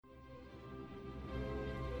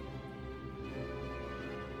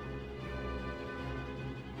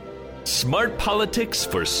Smart politics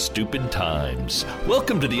for stupid times.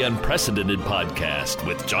 Welcome to the Unprecedented Podcast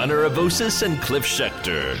with John Aravosis and Cliff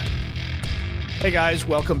Schechter. Hey guys,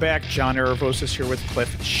 welcome back. John Aravosis here with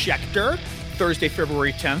Cliff Schechter. Thursday,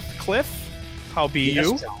 February 10th. Cliff, how be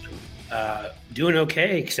you? Doing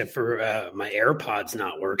okay, except for my AirPods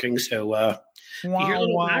not working. So if you hear a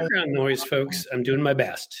little background noise, folks, I'm doing my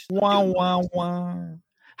best. Wow.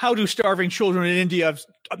 How do starving children in India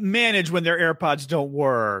manage when their AirPods don't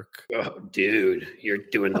work? Oh, dude, you're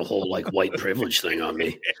doing the whole like white privilege thing on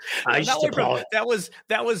me. That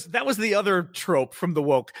was the other trope from the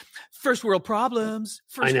woke. First world problems.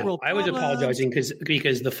 I was apologizing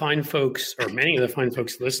because the fine folks, or many of the fine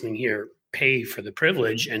folks listening here, pay for the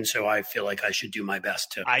privilege, and so I feel like I should do my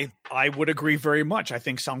best to. I would agree very much. I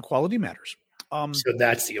think sound quality matters. So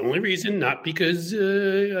that's the only reason, not because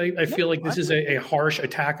I feel like this is a harsh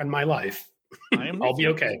attack on my life. I'll be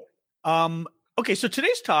okay. Okay, so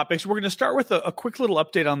today's topics, we're going to start with a quick little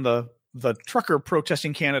update on the trucker protest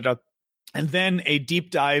in Canada, and then a deep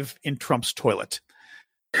dive in Trump's toilet.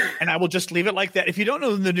 And I will just leave it like that. If you don't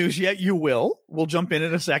know the news yet, you will. We'll jump in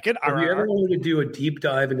a second. Have you ever wanted to do a deep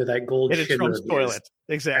dive into that gold shitter? Trump's toilet.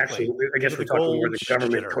 Exactly. Actually, I guess we're talking more the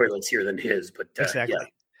government toilets here than his, but exactly. Yeah.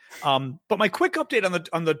 But my quick update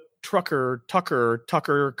on the Tucker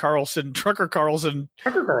Carlson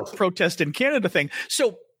protest in Canada thing.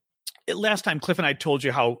 So last time, Cliff and I told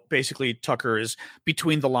you how basically Tucker is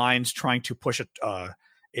between the lines trying to push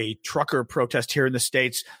a trucker protest here in the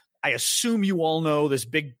States. I assume you all know this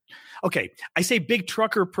big. Okay, I say big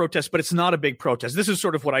trucker protest, but it's not a big protest. This is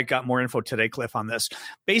sort of what I got more info today, Cliff, on this.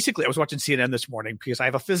 Basically, I was watching CNN this morning because I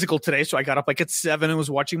have a physical today, so I got up like at 7 and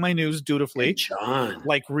was watching my news dutifully. Hey, John.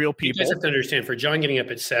 Like real people. You guys have to understand, for John getting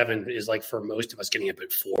up at 7 is like for most of us getting up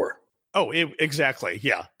at 4. Oh, exactly.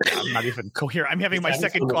 Yeah. I'm not even coherent. I'm having my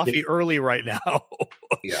second coffee early right now.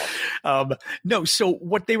 Yeah. No, so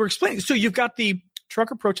what they were explaining. So you've got the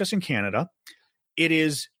trucker protest in Canada. It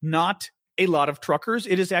is not a lot of truckers.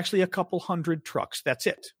 It is actually a couple hundred trucks. That's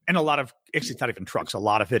it. And actually it's not even trucks. A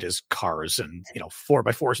lot of it is cars and,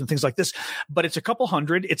 4x4s and things like this. But it's a couple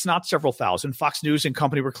hundred. It's not several thousand. Fox News and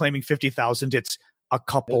company were claiming 50,000. It's a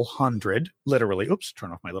couple hundred, literally. Oops,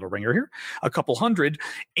 turn off my little ringer here. A couple hundred.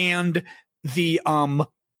 And the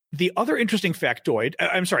other interesting factoid,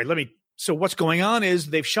 so what's going on is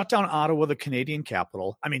they've shut down Ottawa, the Canadian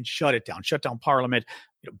capital. I mean, shut down Parliament.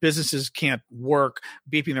 Businesses can't work,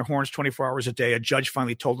 beeping their horns 24 hours a day. A judge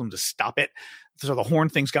finally told them to stop it. So the horn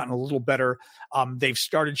thing's gotten a little better. They've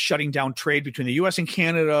started shutting down trade between the U.S. and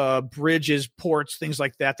Canada, bridges, ports, things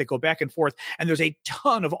like that go back and forth. And there's a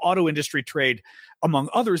ton of auto industry trade, among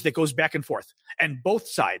others, that goes back and forth. And both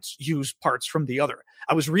sides use parts from the other.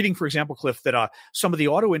 I was reading, for example, Cliff, that some of the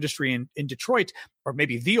auto industry in Detroit, or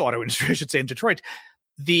maybe the auto industry, I should say, in Detroit,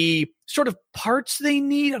 the sort of parts they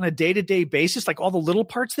need on a day-to-day basis, like all the little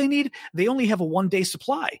parts they need, they only have a one-day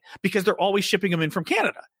supply because they're always shipping them in from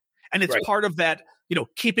Canada. And it's part of that,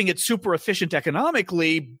 keeping it super efficient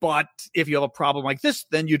economically. But if you have a problem like this,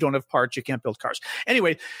 then you don't have parts. You can't build cars.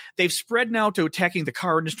 Anyway, they've spread now to attacking the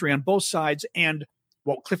car industry on both sides. And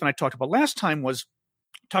what Cliff and I talked about last time was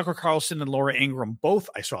Tucker Carlson and Laura Ingraham, both,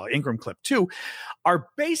 I saw Ingraham clip too, are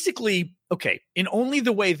basically, in only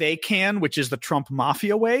the way they can, which is the Trump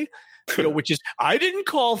mafia way, which is, I didn't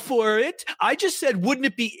call for it. I just said, wouldn't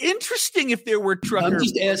it be interesting if there were truckers? I'm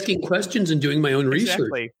just asking questions and doing my own research.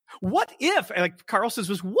 Exactly. What if, like Carlson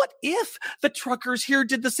says, what if the truckers here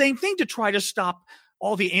did the same thing to try to stop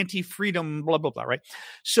all the anti-freedom, blah, blah, blah, right?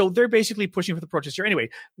 So they're basically pushing for the protest here. Anyway,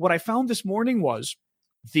 what I found this morning was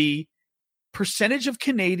the percentage of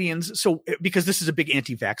Canadians. So because this is a big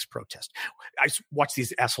anti-vax protest, I watched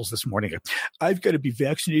these assholes this morning. I've got to be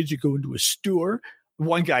vaccinated to go into a store.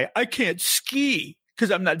 One guy, I can't ski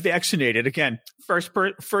because I'm not vaccinated. Again, first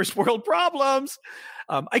world problems.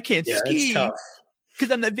 I can't ski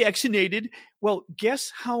because I'm not vaccinated. Well,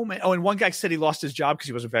 guess how many? Oh, and one guy said he lost his job because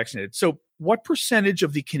he wasn't vaccinated. So what percentage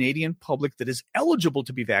of the Canadian public that is eligible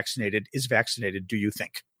to be vaccinated is vaccinated, do you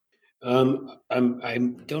think? I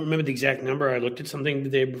don't remember the exact number. I looked at something the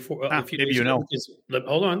day before. Maybe you know.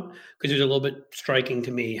 Hold on, because it was a little bit striking to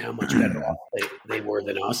me how much better off they were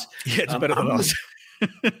than us. Yeah, it's better than us.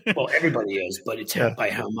 Well, everybody is, but it's by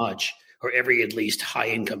how much, or every at least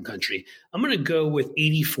high-income country. I'm going to go with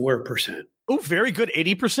 84%. Oh, very good.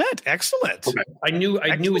 80%. Excellent. Okay. I knew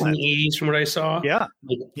it was in the 80s from what I saw. Yeah.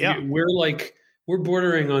 We're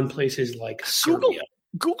bordering on places like Syria.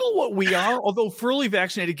 Google what we are, although fully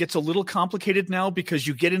vaccinated gets a little complicated now because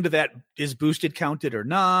you get into that, is boosted counted or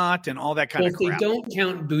not, and all that kind of crap. If they don't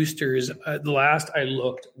count boosters, the last I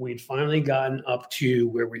looked, we'd finally gotten up to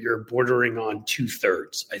where we were bordering on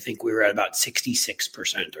 2/3. I think we were at about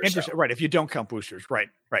 66% or so. Right, if you don't count boosters. Right.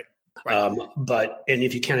 And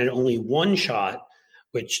if you counted only one shot,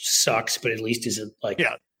 which sucks, but at least isn't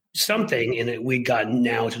something, and we'd gotten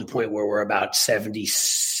now to the point where we're about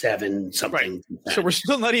 77 something. Right. So we're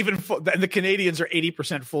still not even full, and the Canadians are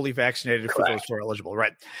 80% fully vaccinated. Correct. For those who are eligible.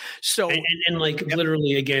 Right. So and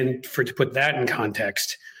literally again, to put that in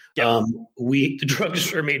context, the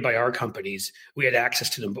drugs are made by our companies. We had access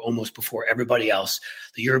to them almost before everybody else.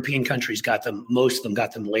 The European countries got them. Most of them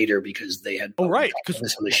got them later because they had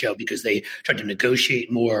this on the show, because they tried to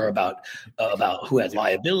negotiate more about who had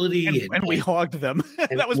liability, and we hogged them.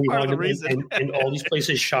 That was part of the reason. And all these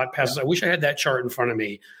places shot passes. I wish I had that chart in front of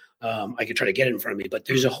me. I could try to get it in front of me, but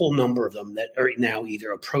there's a whole number of them that are now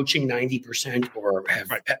either approaching 90% or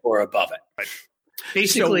or above it. Right.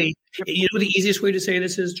 Basically, you know the easiest way to say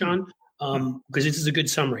this is, John, because this is a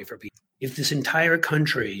good summary for people. If this entire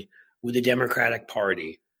country were the Democratic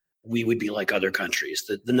Party, we would be like other countries.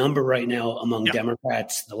 The number right now among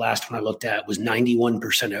Democrats, the last one I looked at, was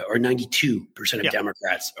 91% or 92% of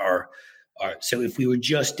Democrats are. So if we were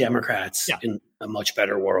just Democrats in a much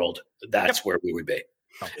better world, that's where we would be.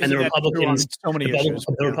 And the Republicans,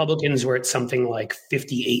 the Republicans were at something like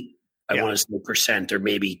 58, I want to say percent, or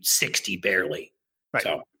maybe 60 barely. Right.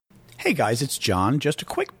 So. Hey guys, it's John. Just a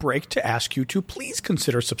quick break to ask you to please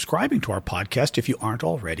consider subscribing to our podcast if you aren't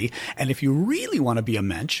already. And if you really want to be a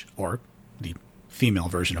mensch, or the female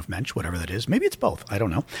version of mensch, whatever that is, maybe it's both. I don't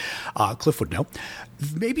know. Cliff would know.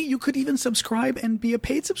 Maybe you could even subscribe and be a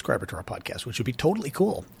paid subscriber to our podcast, which would be totally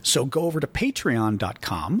cool. So go over to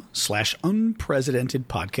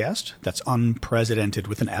patreon.com/unprecedentedpodcast. That's unprecedented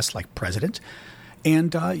with an S like president.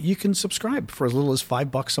 And you can subscribe for as little as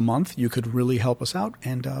 $5 a month. You could really help us out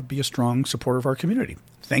and be a strong supporter of our community.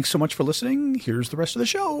 Thanks so much for listening. Here's the rest of the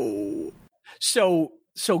show. So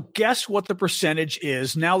guess what the percentage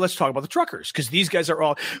is. Now let's talk about the truckers, because these guys are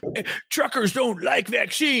all, truckers don't like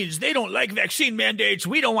vaccines. They don't like vaccine mandates.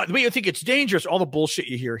 We think it's dangerous. All the bullshit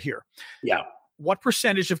you hear here. Yeah. What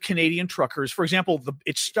percentage of Canadian truckers, for example,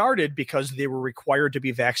 it started because they were required to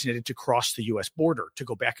be vaccinated to cross the U.S. border, to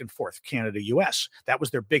go back and forth, Canada-U.S. That was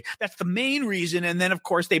that's the main reason. And then, of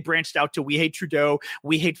course, they branched out to, we hate Trudeau.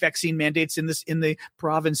 We hate vaccine mandates in the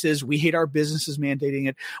provinces. We hate our businesses mandating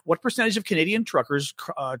it. What percentage of Canadian truckers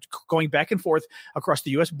going back and forth across the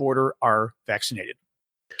U.S. border are vaccinated?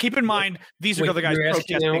 Keep in mind, these are the guys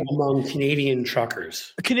protesting among Canadian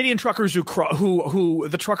truckers. Canadian truckers who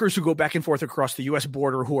the truckers who go back and forth across the U.S.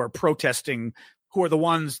 border, who are protesting, who are the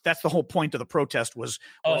ones. That's the whole point of the protest was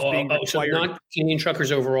being required. So not Canadian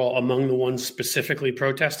truckers overall, among the ones specifically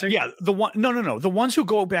protesting. Yeah, the ones who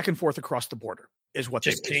go back and forth across the border is what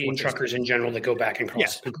just Canadian truckers in general that go back and cross.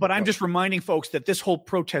 Yes, but I'm just reminding folks that this whole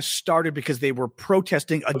protest started because they were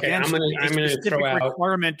protesting against a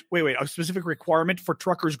specific requirement for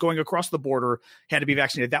truckers going across the border had to be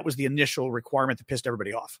vaccinated. That was the initial requirement that pissed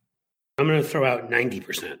everybody off. I'm going to throw out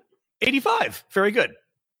 90%. 85. Very good.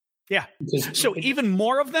 Yeah. So even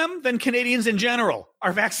more of them than Canadians in general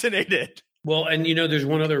are vaccinated. Well, and there's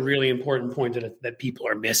one other really important point that people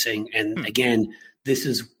are missing. And again, this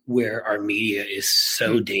is where our media is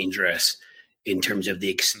so dangerous in terms of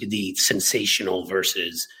the sensational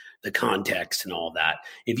versus the context and all that.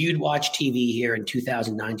 If you'd watched TV here in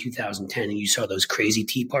 2009, 2010, and you saw those crazy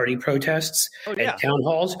Tea Party protests at town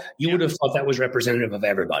halls, you would have thought that was representative of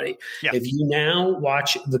everybody. Yeah. If you now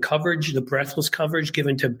watch the coverage, the breathless coverage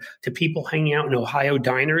given to people hanging out in Ohio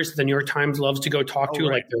diners, the New York Times loves to go talk to,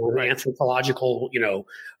 like the anthropological,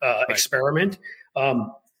 experiment,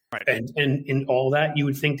 and in all that, you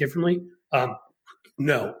would think differently.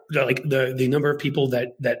 No, like the number of people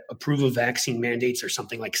that approve of vaccine mandates are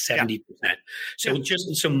something like 70%. So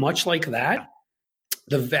just so much like that,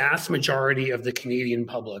 the vast majority of the Canadian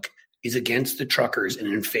public is against the truckers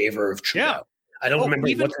and in favor of Trudeau. Yeah. I don't remember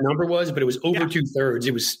what the number was, but it was over 2/3.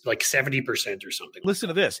 It was like 70% or something. Listen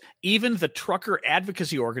to this. Even the trucker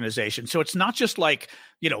advocacy organization. So it's not just like,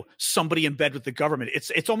 somebody in bed with the government.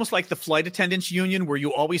 It's almost like the flight attendants union, where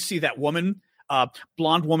you always see that woman,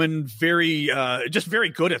 blonde woman, very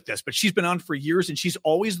good at this, but she's been on for years, and she's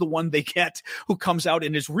always the one they get who comes out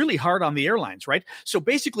and is really hard on the airlines, right? So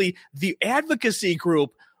basically, the advocacy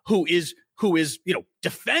group who who is,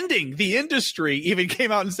 defending the industry, even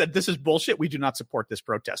came out and said, this is bullshit. We do not support this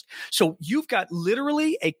protest. So you've got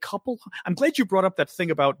literally I'm glad you brought up that thing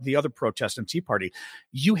about the other protest and Tea Party.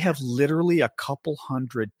 You have literally a couple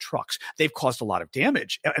hundred trucks. They've caused a lot of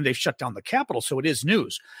damage and they've shut down the Capitol. So it is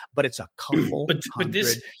news, but it's a couple but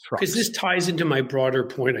this, trucks. Because this ties into my broader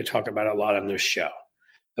point I talk about a lot on this show.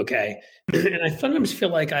 Okay. And I sometimes feel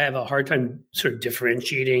like I have a hard time sort of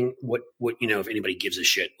differentiating what if anybody gives a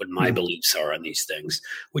shit, what my beliefs are on these things,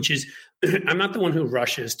 which is I'm not the one who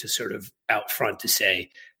rushes to sort of out front to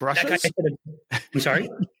say, Rushes? I'm sorry?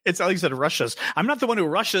 It's like you said, rushes. I'm not the one who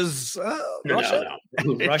rushes. No.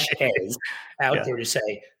 Who rush heads out there to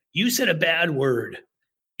say, you said a bad word.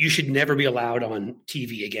 You should never be allowed on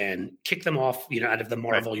TV again. Kick them off, out of the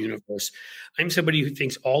Marvel universe. I'm somebody who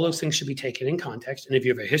thinks all those things should be taken in context. And if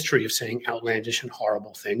you have a history of saying outlandish and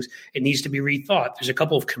horrible things, it needs to be rethought. There's a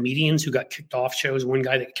couple of comedians who got kicked off shows. One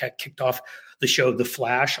guy that kicked off the show The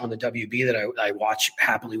Flash on the WB that I watch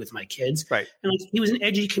happily with my kids. Right. And he was an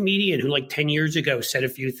edgy comedian who 10 years ago said a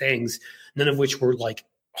few things, none of which were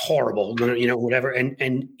horrible, whatever.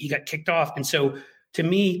 And he got kicked off. And so to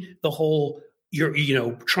me, the whole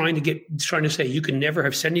you're trying to say you can never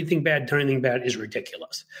have said anything bad, done anything bad is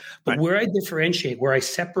ridiculous. But where I differentiate, where I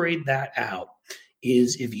separate that out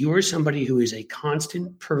is if you are somebody who is a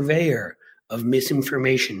constant purveyor of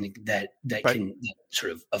misinformation that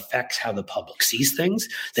sort of affects how the public sees things,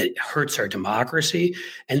 that hurts our democracy.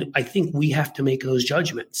 And I think we have to make those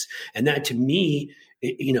judgments. And that to me,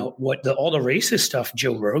 all the racist stuff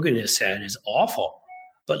Joe Rogan has said is awful.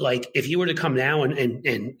 But if you were to come now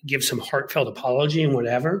and give some heartfelt apology and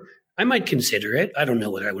whatever, I might consider it. I don't know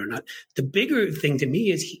whether I would or not. The bigger thing to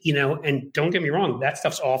me is, and don't get me wrong, that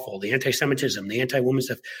stuff's awful. The anti-Semitism, the anti-woman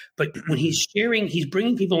stuff. But when he's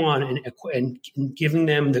bringing people on and giving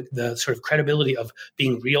them the sort of credibility of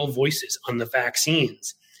being real voices on the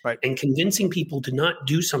vaccines and convincing people to not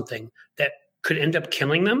do something that could end up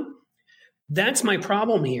killing them. That's my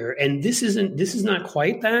problem here. And this is not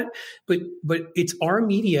quite that, but it's our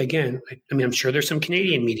media again. I mean, I'm sure there's some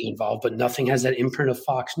Canadian media involved, but nothing has that imprint of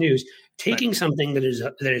Fox News taking something that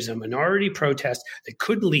is a minority protest that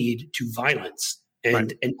could lead to violence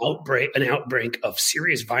and an outbreak of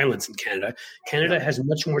serious violence in Canada. Canada has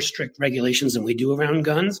much more strict regulations than we do around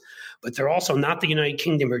guns, but they're also not the United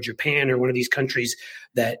Kingdom or Japan or one of these countries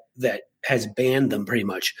that has banned them pretty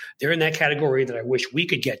much. They're in that category that I wish we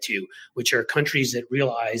could get to, which are countries that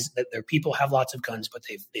realize that their people have lots of guns, but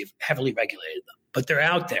they've heavily regulated them. But they're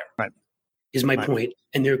out there, is my point.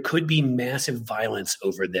 And there could be massive violence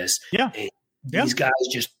over this. Yeah. And these guys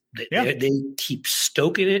just they keep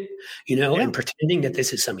stoking it, and pretending that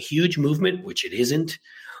this is some huge movement, which it isn't.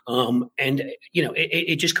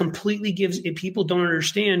 It just completely people don't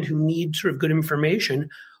understand who need sort of good information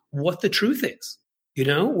what the truth is.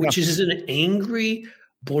 Which is an angry,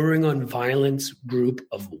 bordering on violence group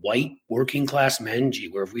of white working class men. Gee,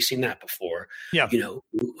 where have we seen that before? Yeah.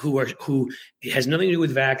 Who has nothing to do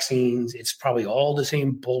with vaccines. It's probably all the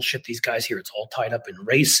same bullshit. These guys here, it's all tied up in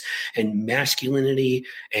race and masculinity.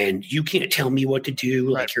 And you can't tell me what to do.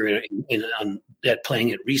 Like you're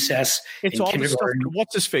playing at recess. It's all the stuff.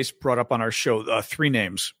 What's his face brought up on our show? 3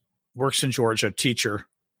 names. Works in Georgia, teacher.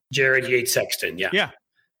 Jared Yates Sexton. Yeah. Yeah.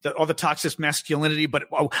 All the toxic masculinity, but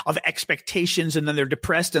of expectations, and then they're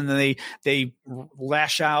depressed, and then they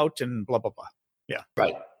lash out and blah blah blah. Yeah,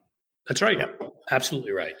 right. That's right. Yeah.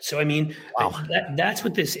 Absolutely right. So I mean, that's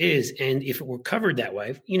what this is. And if it were covered that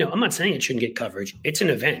way, I'm not saying it shouldn't get coverage. It's an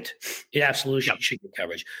event. It absolutely should get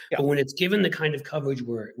coverage. Yeah. But when it's given the kind of coverage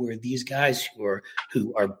where these guys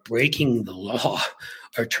who are breaking the law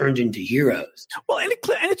are turned into heroes. Well, and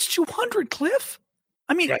it's 200, Cliff.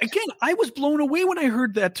 I mean, again, I was blown away when I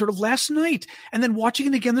heard that sort of last night and then watching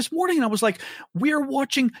it again this morning. And I was like, we're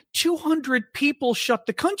watching 200 people shut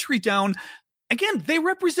the country down. Again, they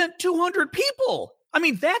represent 200 people. I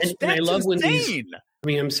mean, that's insane.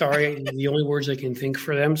 I'm sorry. The only words I can think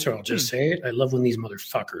for them, so I'll just say it. I love when these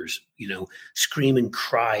motherfuckers, scream and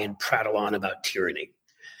cry and prattle on about tyranny.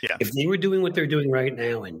 Yeah. If they were doing what they're doing right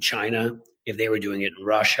now in China, if they were doing it in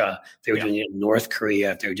Russia, if they were doing it in North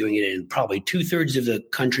Korea, if they were doing it in probably 2/3 of the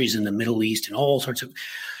countries in the Middle East and all sorts of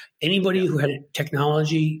anybody who had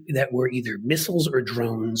technology that were either missiles or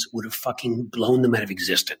drones would have fucking blown them out of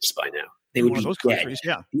existence by now. They would be dead.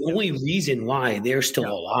 The only reason why they're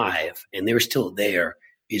still alive and they're still there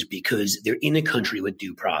is because they're in a country with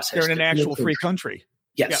due process. They're in an actual free country.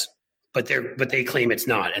 Yes. But they claim it's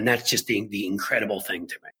not. And that's just the incredible thing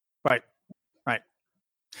to me. Right.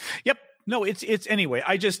 Yep. No, it's anyway.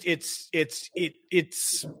 I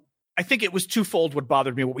I think it was twofold what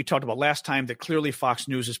bothered me, what we talked about last time, that clearly Fox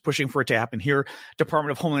News is pushing for it to happen here. Department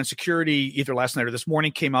of Homeland Security, either last night or this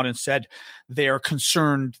morning, came out and said they are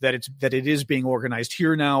concerned that it is being organized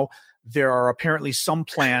here now. There are apparently some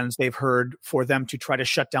plans they've heard for them to try to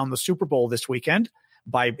shut down the Super Bowl this weekend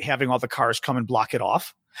by having all the cars come and block it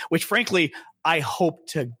off, which frankly, I hope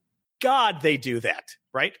to God they do that,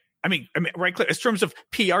 right? I mean, right, in terms of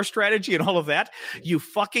PR strategy and all of that, you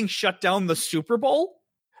fucking shut down the Super Bowl,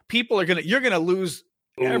 you're going to lose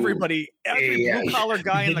everybody, every blue-collar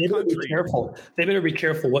guy in the country. They better be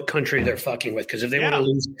careful what country they're fucking with, because if they want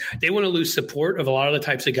to lose support of a lot of the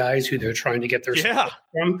types of guys who they're trying to get their support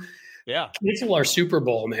from. Yeah, cancel our Super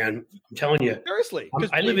Bowl, man. I'm telling you. Seriously.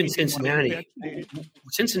 I live in Cincinnati.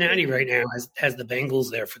 Cincinnati right now has the Bengals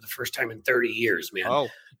there for the first time in 30 years, man. Oh.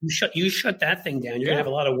 You shut that thing down. You're going to have a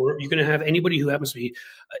lot of work. You're going to have anybody who happens to be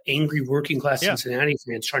angry working class Cincinnati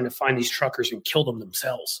fans trying to find these truckers and kill them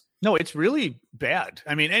themselves. No, it's really bad.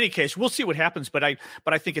 I mean, in any case, we'll see what happens, but I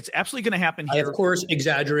think it's absolutely going to happen here. I, of course,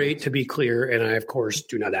 exaggerate to be clear, and I, of course,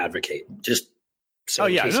 do not advocate. Just so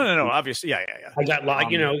no, obviously, yeah. I got,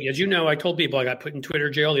 as you know, I told people I got put in Twitter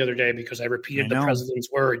jail the other day because I repeated the president's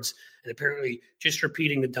words, and apparently just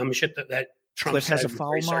repeating the dumb shit that Trump Cliff said has a in a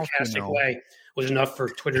foul very mouth, sarcastic way was enough for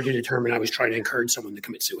Twitter to determine I was trying to encourage someone to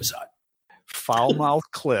commit suicide. Foul mouth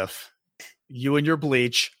Cliff, you and your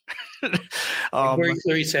bleach. Very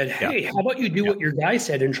clear. He said, "Hey, how about you do what your guy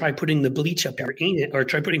said and try putting the bleach up your anus, or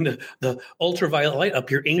try putting the ultraviolet light up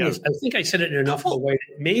your anus." I think I said it in enough of a way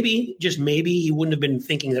that maybe, just maybe, he wouldn't have been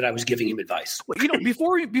thinking that I was giving him advice. Well,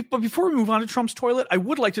 before we move on to Trump's toilet, I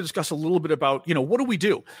would like to discuss a little bit about, what do we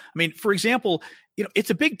do? I mean, for example, it's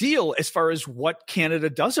a big deal as far as what Canada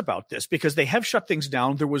does about this, because they have shut things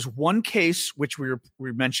down. There was one case, which we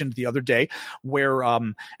mentioned the other day, where,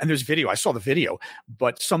 and there's video, I saw the video,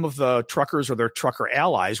 but some of the truckers or their trucker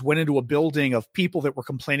allies went into a building of people that were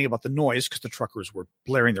complaining about the noise, because the truckers were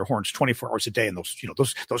blaring their horns 24 hours a day. And those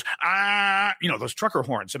trucker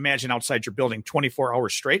horns, imagine outside your building 24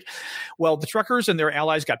 hours straight. Well, the truckers and their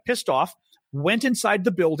allies got pissed off, went inside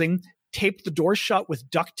the building, taped the door shut with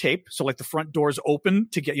duct tape. So like the front doors open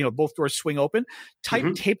to get, both doors swing open,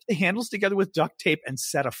 taped the handles together with duct tape and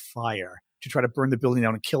set a fire to try to burn the building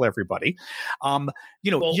down and kill everybody.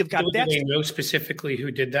 You've got that. Do they know specifically who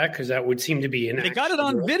did that? Because that would seem to be they got it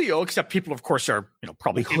on video, except people, of course, are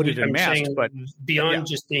probably hooded and masked. But beyond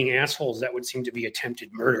just being assholes, that would seem to be attempted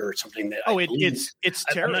murder or something. That it's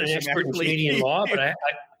terrorism. I'm not an expert in Canadian law, but I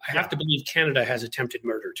have to believe Canada has attempted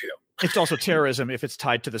murder too. It's also terrorism if it's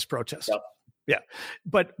tied to this protest. Yep. Yeah.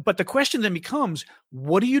 But the question then becomes,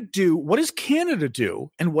 what do you do? What does Canada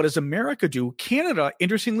do? And what does America do? Canada,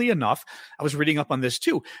 interestingly enough, I was reading up on this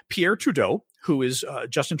too. Pierre Trudeau, who is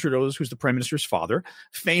Justin Trudeau's, who's the prime minister's father,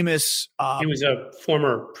 famous. He was a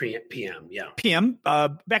former PM. Yeah. PM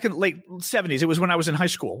back in the late 70s. It was when I was in high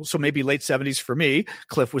school. So maybe late 70s for me.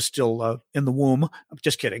 Cliff was still in the womb. I'm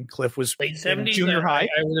just kidding. Cliff was late 70s. Junior high.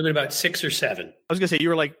 I would have been about 6 or 7. I was going to say,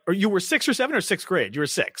 you were 6 or 7 or 6th grade? You were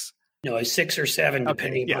 6. No, it's 6 or 7,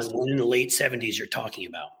 depending on when in the late 70s you're talking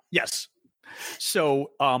about. Yes. So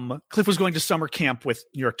Cliff was going to summer camp with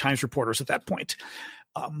New York Times reporters at that point.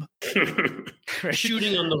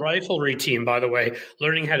 Shooting on the riflery team, by the way,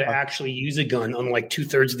 learning how to actually use a gun, unlike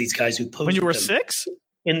 2/3 of these guys who posted when you were 6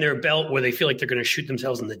 in their belt where they feel like they're going to shoot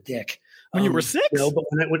themselves in the dick. When you were 6? No, but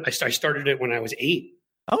I started it when I was 8.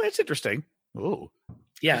 Oh, that's interesting. Oh.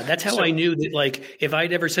 Yeah, that's how I knew that, like, if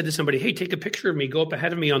I'd ever said to somebody, hey, take a picture of me, go up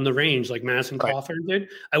ahead of me on the range like Madison Cawthorn did,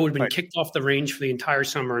 I would have been kicked off the range for the entire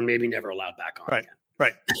summer and maybe never allowed back on again.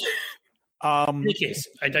 Right. In any case,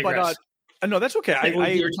 I digress. But, no, that's okay.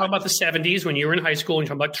 You were talking about the 70s when you were in high school and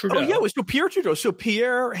you're talking about Trudeau. Oh, yeah, it was Pierre Trudeau. So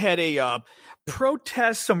Pierre had a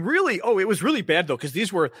protest, it was really bad, though, because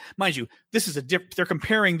these were, mind you, this is they're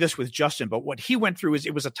comparing this with Justin, but what he went through is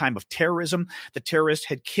it was a time of terrorism. The terrorists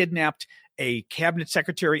had kidnapped a cabinet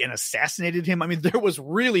secretary and assassinated him. I mean, there was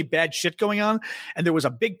really bad shit going on, and there was a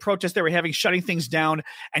big protest they were having, shutting things down,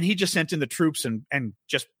 and he just sent in the troops and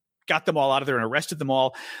just got them all out of there and arrested them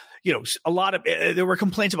all. A lot of there were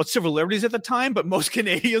complaints about civil liberties at the time, but most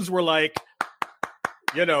Canadians were like,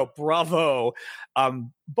 bravo.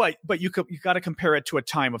 But you got to compare it to a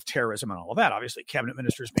time of terrorism and all of that. Obviously, cabinet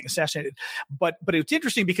ministers being assassinated. But it's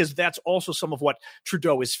interesting because that's also some of what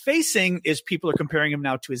Trudeau is facing. Is people are comparing him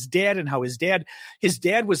now to his dad, and how his dad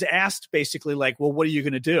was asked basically like, well, what are you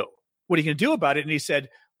going to do? What are you going to do about it? And he said,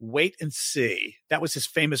 wait and see. That was his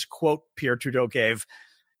famous quote Pierre Trudeau gave.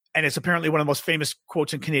 And it's apparently one of the most famous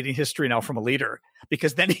quotes in Canadian history now from a leader,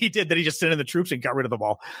 because then he just sent in the troops and got rid of them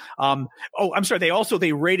all. I'm sorry.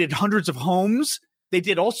 They raided hundreds of homes They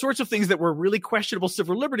did all sorts of things that were really questionable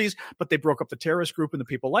civil liberties, but they broke up the terrorist group and the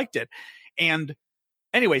people liked it. And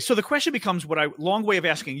anyway, so the question becomes long way of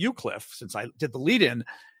asking you, Cliff, since I did the lead in,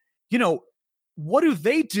 what do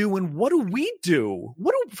they do and what do we do?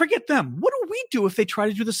 Forget them. What do we do if they try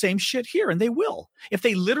to do the same shit here? And they will. If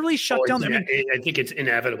they literally shut down. I think it's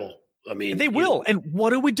inevitable. I mean, they will. And what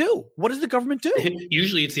do we do? What does the government do?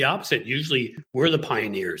 Usually it's the opposite. Usually we're the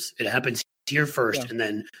pioneers. It happens here first, and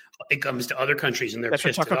then it comes to other countries, and they're That's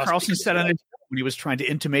pissed what Tucker at us Carlson said on it when he was trying to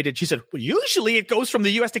intimate it. She said, well, usually it goes from the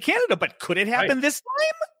U.S. to Canada, but could it happen this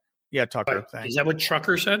time? Yeah, Tucker. Right. Is that what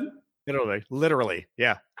Trucker said? Literally.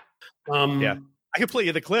 Yeah. Yeah. I can play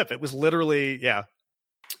you the clip. It was literally, yeah.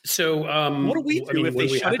 So what do we do if they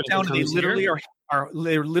shut it down and they literally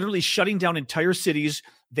they're literally shutting down entire cities?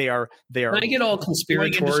 They are. Can I get all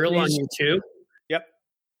conspiratorial on you too? Yep.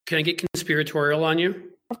 Can I get conspiratorial on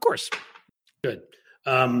you? Of course. Good.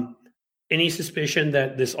 Any suspicion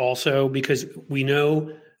that this also, because we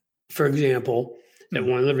know, for example, that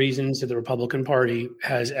one of the reasons that the Republican Party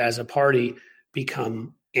has, as a party,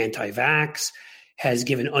 become anti-vax, has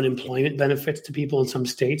given unemployment benefits to people in some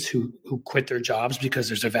states who quit their jobs because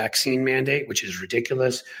there's a vaccine mandate, which is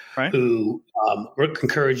ridiculous. Right. Who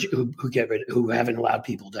haven't allowed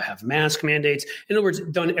people to have mask mandates. In other words,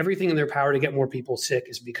 done everything in their power to get more people sick,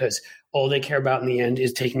 is because all they care about in the end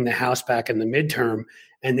is taking the House back in the midterm,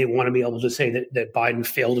 and they want to be able to say that Biden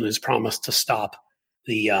failed in his promise to stop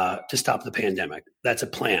the pandemic. That's a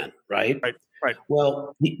plan, right? Right.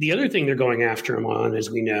 Well, the other thing they're going after him on,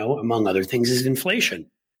 as we know, among other things, is inflation.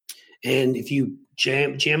 And if you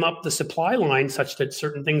jam up the supply line such that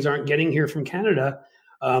certain things aren't getting here from Canada,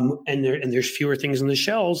 and there's fewer things in the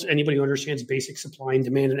shelves, anybody who understands basic supply and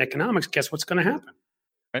demand and economics, guess what's going to happen?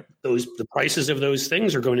 Right. The prices of those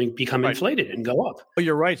things are going to become inflated and go up. Oh,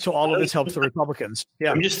 you're right. So all of this helps the Republicans.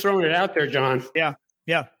 Yeah. I'm just throwing it out there, John. Yeah.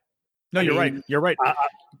 No, you're right. You're right.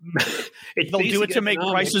 They'll do it to make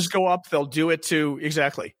prices go up. They'll do it to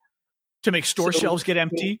make store shelves get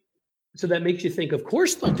empty. So that makes you think, of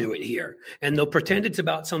course they'll do it here, and they'll pretend it's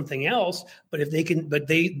about something else. But if they can,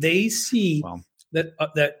 they see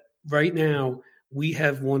that right now we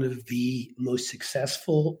have one of the most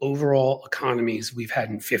successful overall economies we've had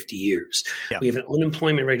in 50 years. Yeah. We have an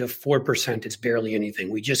unemployment rate of 4%. It's barely anything.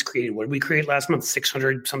 We just created, what did we create last month?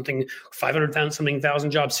 500,000 something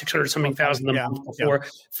thousand jobs, 600 something thousand the month before,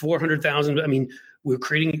 400,000. I mean, we've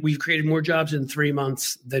created more jobs in 3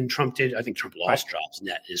 months than Trump did. I think Trump lost jobs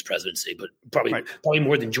net in his presidency, but probably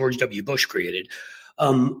more than George W. Bush created.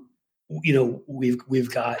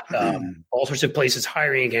 We've got all sorts of places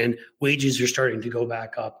hiring again. Wages are starting to go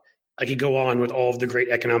back up. I could go on with all of the great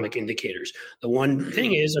economic indicators. The one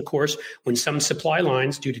thing is, of course, when some supply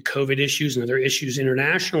lines, due to COVID issues and other issues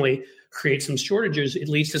internationally, create some shortages, it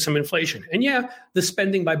leads to some inflation. And the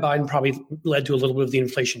spending by Biden probably led to a little bit of the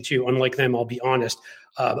inflation too. Unlike them, I'll be honest.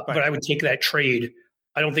 But I would take that trade.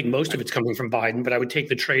 I don't think most of it's coming from Biden, but I would take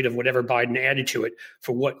the trade of whatever Biden added to it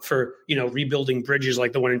for rebuilding bridges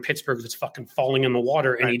like the one in Pittsburgh that's fucking falling in the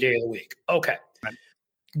water any day of the week. Okay. Right.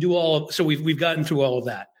 So we've gotten through all of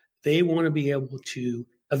that. They want to be able to,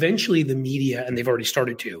 eventually the media, and they've already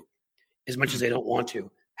started to, as much as they don't want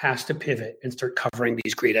to, has to pivot and start covering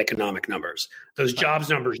these great economic numbers. Those jobs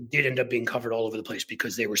numbers did end up being covered all over the place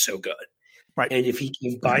because they were so good. Right. And if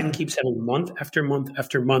Biden keeps having month after month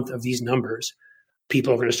after month of these numbers,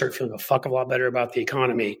 people are going to start feeling a fuck of a lot better about the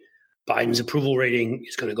economy. Biden's approval rating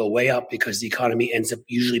is going to go way up because the economy ends up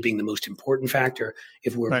usually being the most important factor.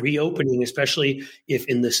 If we're reopening, especially if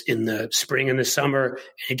in the spring and the summer,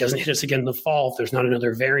 and it doesn't hit us again in the fall, if there's not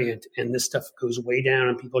another variant and this stuff goes way down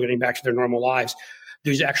and people are getting back to their normal lives,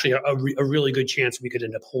 there's actually a really good chance we could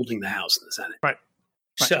end up holding the House and the Senate. Right.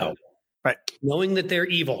 So knowing that they're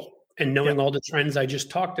evil and knowing all the trends I just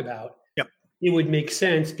talked about, it would make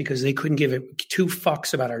sense because they couldn't give two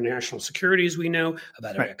fucks about our national security, as we know,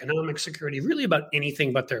 about our economic security, really about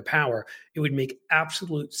anything but their power. It would make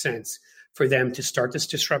absolute sense for them to start this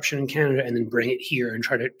disruption in Canada and then bring it here and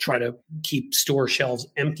try to keep store shelves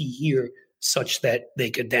empty here such that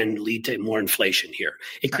they could then lead to more inflation here.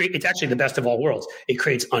 It's actually the best of all worlds. It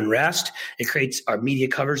creates unrest. Our media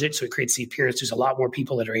covers it, so it creates the appearance there's a lot more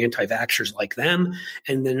people that are anti-vaxxers like them.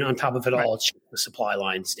 And then on top of it all, it's the supply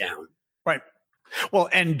lines down. Right. Well,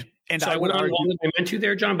 and so I went on longer than I meant to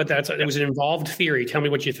there, John, but it was an involved theory. Tell me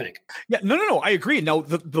what you think. Yeah, no. I agree. Now,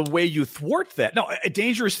 the way you thwart that, a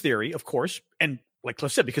dangerous theory, of course, and like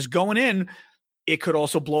Cliff said, because going in, It could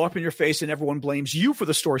also blow up in your face, and everyone blames you for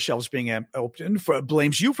the store shelves being opened,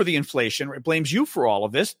 blames you for the inflation, right? Blames you for all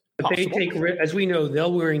of this. But they take, as we know, they're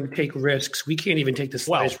willing to take risks. We can't even take the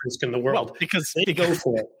slightest risk in the world because they go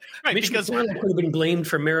for it. Right, Mitch McConnell could have been blamed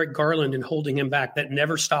for Merrick Garland and holding him back. That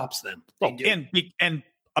never stops them. And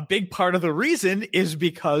a big part of the reason is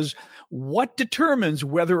because what determines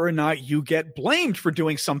whether or not you get blamed for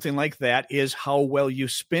doing something like that is how well you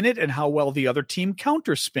spin it and how well the other team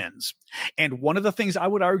counterspins. And one of the things I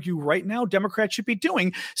would argue right now Democrats should be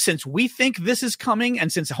doing, since we think this is coming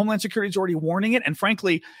and since Homeland Security is already warning it, and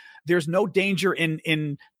frankly, there's no danger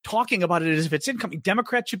in talking about it as if it's incoming.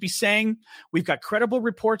 Democrats should be saying, we've got credible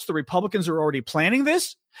reports. The Republicans are already planning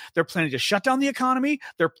this. They're planning to shut down the economy.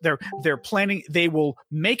 They're planning, they will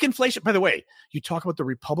make inflation. By the way, you talk about the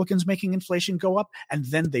Republicans making inflation go up, and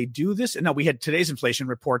then they do this. And now we had today's inflation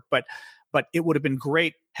report, but it would have been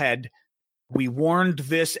great had we warned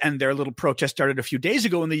this and their little protest started a few days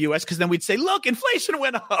ago in the U.S. because then we'd say, look, inflation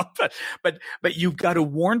went up. But you've got to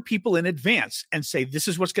warn people in advance and say, this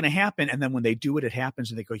is what's going to happen. And then when they do it, it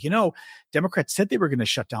happens. And they go, Democrats said they were going to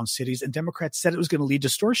shut down cities, and Democrats said it was going to lead to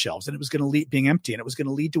store shelves, and it was going to lead being empty, and it was going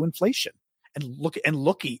to lead to inflation. And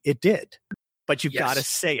looky, it did. But you've got to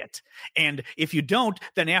say it. And if you don't,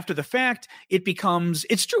 then after the fact,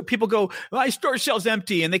 it's true. People go, store shelves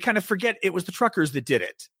empty, and they kind of forget it was the truckers that did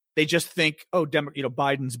it. They just think,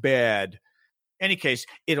 Biden's bad. Any case,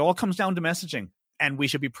 it all comes down to messaging, and we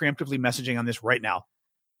should be preemptively messaging on this right now.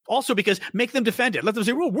 Also, because make them defend it. Let them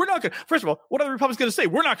say, well, we're not going to. First of all, what are the Republicans going to say?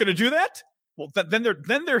 We're not going to do that. Well, then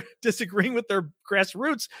they're disagreeing with their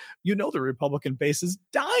grassroots. The Republican base is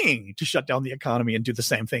dying to shut down the economy and do the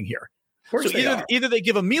same thing here. So either they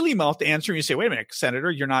give a mealy-mouthed answer and you say, wait a minute,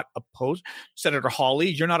 Senator, you're not opposed. Senator Hawley,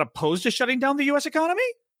 you're not opposed to shutting down the U.S. economy?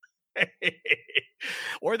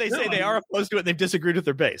 Or they say they are opposed to it and they've disagreed with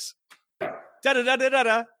their base.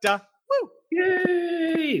 Da-da-da-da-da-da. Woo.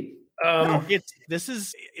 Yay!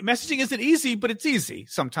 Messaging isn't easy, but it's easy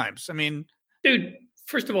sometimes. I mean, dude,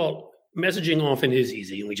 first of all, messaging often is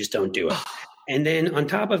easy and we just don't do it. And then on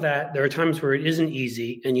top of that, there are times where it isn't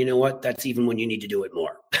easy. And you know what? That's even when you need to do it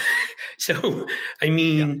more. So, I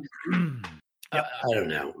mean, I don't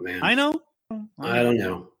know, man. I know. I don't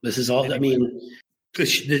know. This is all,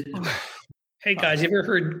 hey guys, you ever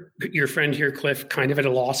heard your friend here, Cliff, kind of at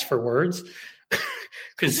a loss for words?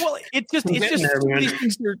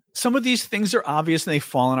 Some of these things are obvious and they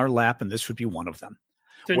fall in our lap, and this would be one of them.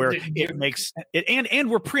 Where it makes it,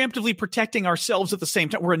 and we're preemptively protecting ourselves at the same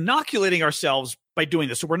time. We're inoculating ourselves by doing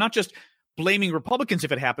this. So we're not just blaming Republicans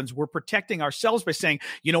if it happens. We're protecting ourselves by saying,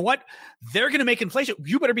 you know what? They're going to make inflation.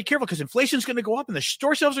 You better be careful because inflation is going to go up and the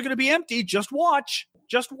store shelves are going to be empty. Just watch.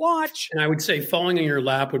 Just watch. And I would say falling in your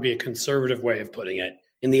lap would be a conservative way of putting it,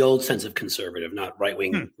 in the old sense of conservative, not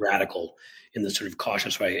right-wing radical in the sort of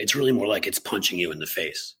cautious way. It's really more like it's punching you in the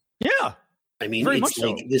face. Yeah. I mean, it's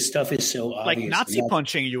like this stuff is so obvious. Like Nazi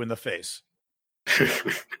punching you in the face.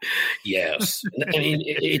 Yes. I mean,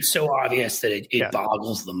 it's so obvious that it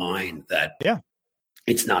boggles the mind that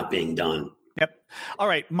it's not being done. Yep. All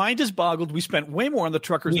right. Mind is boggled. We spent way more on the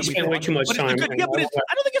truckers than we spent way too much time. I don't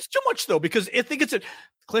think it's too much, though, because I think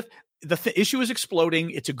Cliff, the issue is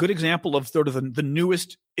exploding. It's a good example of sort of the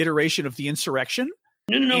newest iteration of the insurrection.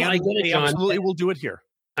 No, I get it, John. Absolutely, we'll do it here.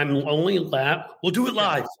 I'm only we'll do it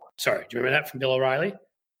live. Sorry, do you remember that from Bill O'Reilly?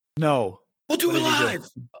 No. We'll do it live.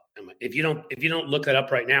 If you don't look that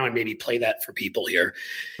up right now and maybe play that for people here.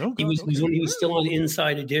 He was still on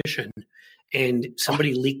Inside Edition, and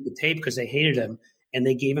somebody leaked the tape because they hated him, and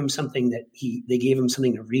they gave him something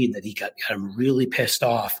to read that he got him really pissed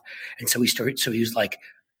off, and so he was like,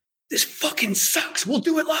 this fucking sucks. We'll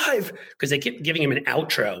do it live. Because they kept giving him an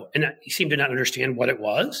outro, and he seemed to not understand what it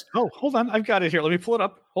was. Oh, hold on. I've got it here. Let me pull it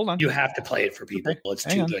up. Hold on. You have to play it for people. Okay. It's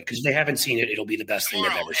too good. Because if they haven't seen it, it'll be the best thing they've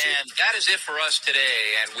ever seen. And that is it for us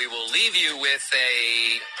today. And we will leave you with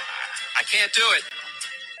I can't do it.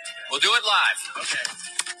 We'll do it live. Okay.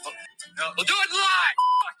 We'll do it live.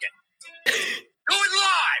 Fuck it. Do it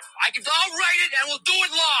live. I'll write it and we'll do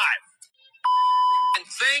it live. And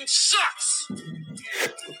thing sucks.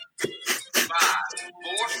 5,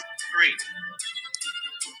 4, 3.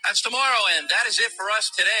 That's tomorrow, and that is it for us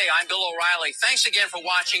today. I'm Bill O'Reilly. Thanks again for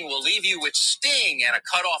watching. We'll leave you with Sting and a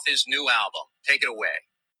cut off his new album. Take it away.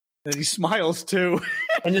 And he smiles too.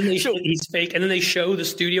 And then they show he's fake. And then they show the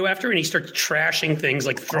studio after, and he starts trashing things,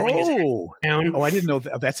 like throwing his head down. Oh, I didn't know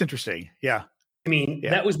that. That's interesting. Yeah. I mean,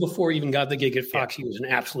 that was before he even got the gig at Fox. He was an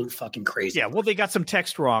absolute fucking crazy. Yeah. Well, they got some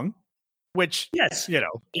text wrong. Which, yes,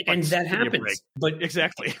 and that happens. But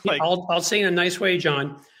exactly, I'll say in a nice way,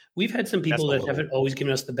 John. We've had some people that haven't always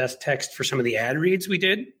given us the best text for some of the ad reads we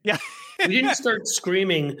did. Yeah. We didn't start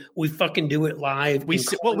screaming, we fucking do it live. We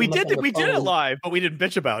did it live, but we didn't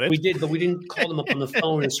bitch about it. We did, but we didn't call them up on the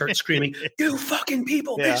phone and start screaming, you fucking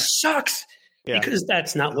people, this sucks. Yeah. Because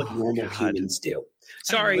that's not what normal humans do.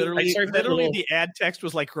 Sorry. Literally the ad text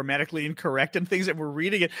was like grammatically incorrect and things, and we're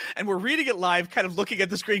reading it live, kind of looking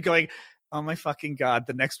at the screen going, oh my fucking God,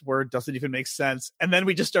 the next word doesn't even make sense. And then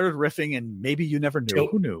we just started riffing, and maybe you never knew. So,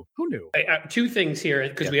 who knew? Two things here,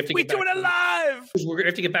 because we have to get back doing it live. We're going to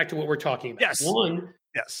have to get back to what we're talking about. Yes. One,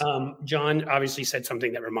 yes. John obviously said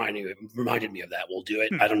something that reminded me of that. We'll do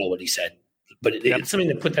it. I don't know what he said, but it's something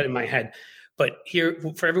that put that in my head. But here,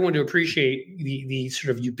 for everyone to appreciate the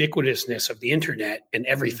sort of ubiquitousness of the internet and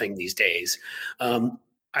everything these days,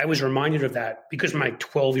 I was reminded of that because my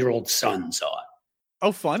 12-year-old son saw it.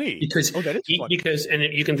 Oh, funny! Because that is funny. And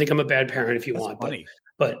you can think I'm a bad parent if you That's want, funny.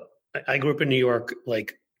 but I grew up in New York.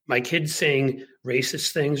 Like my kids saying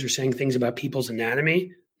racist things or saying things about people's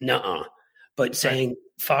anatomy, nuh-uh. But saying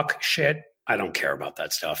fuck, shit, I don't care about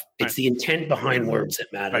that stuff. It's the intent behind words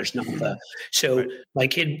that matters, not the. So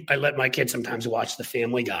I let my kid sometimes watch The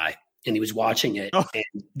Family Guy, and he was watching it,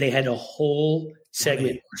 and they had a whole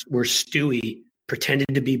segment where Stewie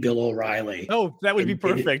pretended to be Bill O'Reilly. Oh, that would be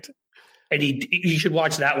perfect. And you should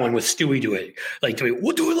watch that one with Stewie do it. Like,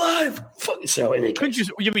 we'll do it live. So, and couldn't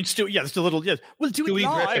you mean Stewie? Yeah, just a little. Yes, we'll do it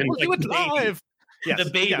live. Griffin, we'll do it live. Yes, the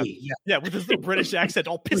baby. Yeah, with his little British accent,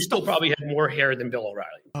 all pissed still off. Probably had more hair than Bill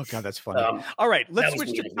O'Reilly. Oh God, that's funny. All right, let's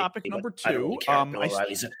switch to topic number 2. Bill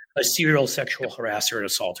O'Reilly's a serial sexual harasser and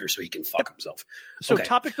assaulter, so he can fuck himself. So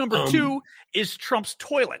topic number 2 is Trump's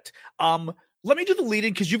toilet. Let me do the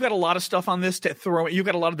lead-in because you've got a lot of stuff on this to throw. You've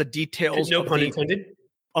got a lot of the details. No pun intended.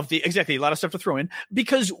 Exactly, a lot of stuff to throw in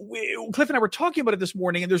because Cliff and I were talking about it this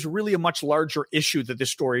morning, and there's really a much larger issue that this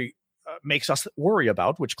story makes us worry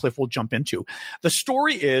about, which Cliff will jump into. The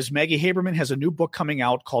story is Maggie Haberman has a new book coming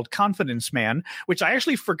out called Confidence Man, which I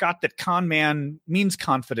actually forgot that con man means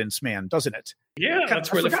confidence man, doesn't it? Yeah,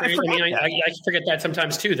 that's where the phrase. I forget that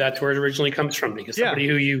sometimes too. That's where it originally comes from because somebody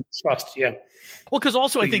who you trust. Yeah. Well, because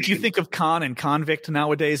also I think you think of con and convict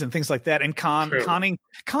nowadays and things like that, and conning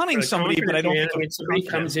somebody, but I don't think somebody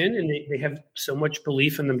comes in and they have so much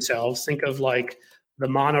belief in themselves. Think of like the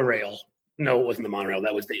monorail. No, it wasn't the monorail.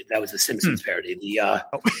 That was the Simpsons parody. I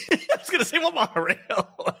was going to say, what monorail?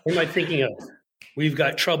 What am I thinking of? We've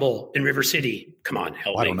got trouble in River City. Come on,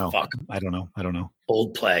 help me. I don't know. Fuck. I don't know.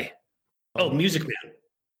 Old play. Oh, Music Man.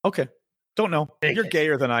 Okay. Don't know. You're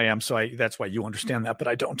gayer than I am, so that's why you understand that, but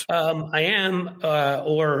I don't. I am,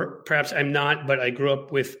 or perhaps I'm not, but I grew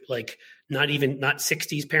up with like not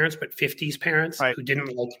 60s parents, but 50s parents who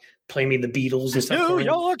didn't like play me the Beatles and stuff. New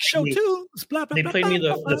York show tunes. They played me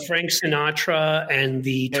the Frank Sinatra and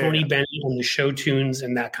the Tony Bennett and the show tunes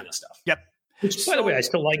and that kind of stuff. Yep. Which, by the way, I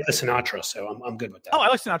still like the Sinatra, so I'm good with that. Oh, I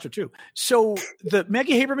like Sinatra too. So the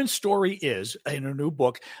Maggie Haberman story is in her new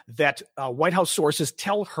book that White House sources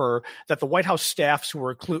tell her that the White House staffs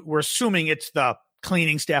we're assuming it's the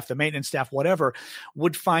cleaning staff, the maintenance staff, whatever,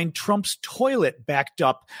 would find Trump's toilet backed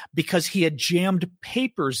up because he had jammed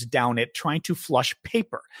papers down it trying to flush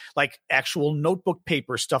paper, like actual notebook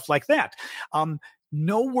paper, stuff like that.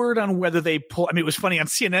 No word on whether they pull. I mean, it was funny on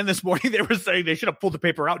CNN this morning. They were saying they should have pulled the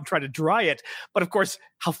paper out and tried to dry it. But of course,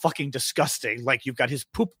 how fucking disgusting. Like you've got his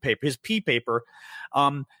poop paper, his pee paper.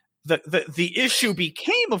 The issue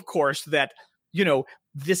became, of course, that,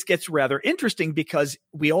 this gets rather interesting because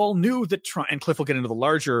we all knew that Trump, and Cliff will get into the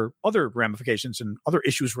larger other ramifications and other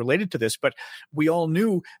issues related to this, but we all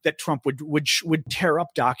knew that Trump would tear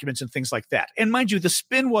up documents and things like that. And mind you, the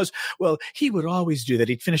spin was, well, he would always do that.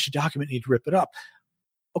 He'd finish a document and he'd rip it up.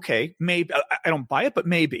 Okay, maybe I don't buy it, but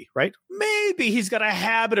maybe, right? Maybe he's got a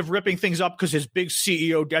habit of ripping things up because his big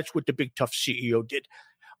CEO, that's what the big tough CEO did.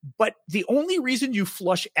 But the only reason you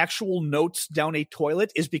flush actual notes down a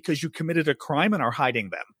toilet is because you committed a crime and are hiding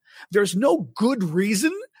them. There's no good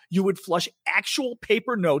reason you would flush actual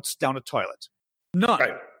paper notes down a toilet. None.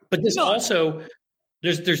 Right. But this also,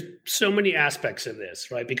 there's so many aspects of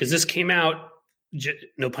this, right? Because this came out,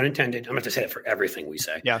 no pun intended. I'm going to say it for everything we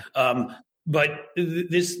say. Yeah. But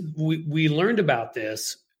we learned about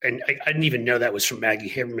this, and I didn't even know that was from Maggie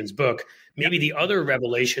Haberman's book. Maybe the other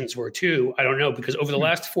revelations were too. I don't know, because over the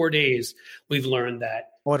last 4 days, we've learned that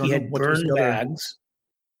he had burned bags.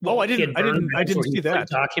 I didn't see that.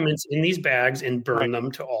 Documents in these bags and burn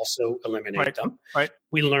them to also eliminate them. Right.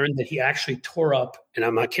 We learned that he actually tore up, and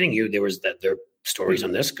I'm not kidding you. There are stories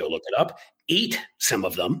on this. Go look it up. Ate some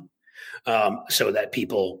of them, so that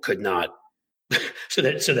people could not so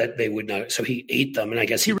that they would not. So he ate them, and I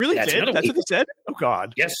guess he really did. That's what he said. Oh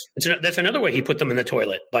God. Yes, that's another way he put them in the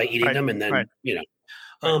toilet, by eating them, and then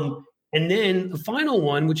And then the final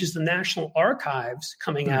one, which is the National Archives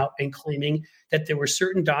coming out and claiming that there were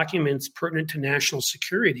certain documents pertinent to national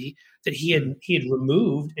security that he had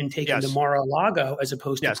removed and taken to Mar-a-Lago, as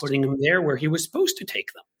opposed to putting them there where he was supposed to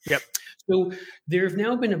take them. Yep. So there have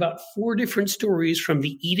now been about 4 different stories, from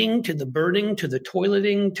the eating to the burning to the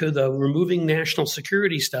toileting to the removing national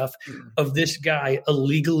security stuff, of this guy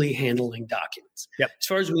illegally handling documents. Yep. As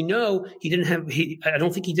far as we know, I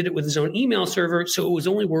don't think he did it with his own email server, so it was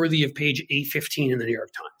only worthy of page A15 in the New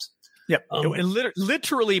York Times. Yep. And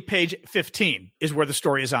literally page 15 is where the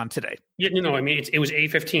story is on today. Yeah, no, I mean, it was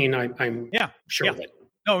A15. I'm sure of it.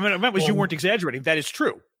 No, I meant was you weren't exaggerating. That is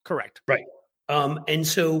true. Correct. Right. And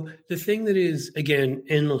so the thing that is, again,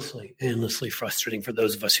 endlessly frustrating for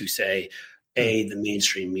those of us who say, the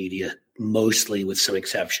mainstream media, mostly with some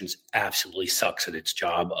exceptions, absolutely sucks at its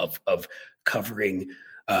job of covering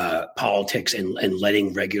politics and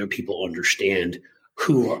letting regular people understand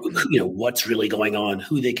what's really going on,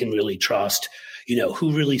 who they can really trust,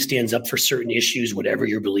 who really stands up for certain issues, whatever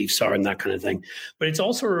your beliefs are, and that kind of thing. But it's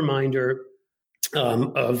also a reminder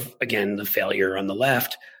of, again, the failure on the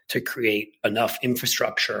left to create enough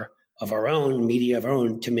infrastructure of our own, media of our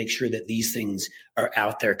own, to make sure that these things are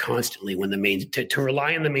out there constantly, when to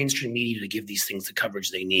rely on the mainstream media to give these things the coverage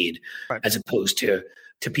they need, as opposed to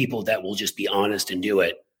people that will just be honest and do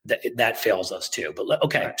it. That fails us too. But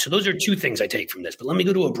okay, so those are 2 things I take from this. But let me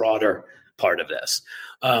go to a broader part of this.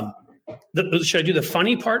 Should I do the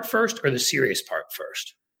funny part first or the serious part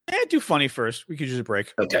first? Do funny first. We could use a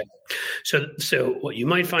break. Okay. So what you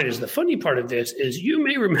might find is the funny part of this is, you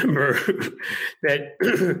may remember that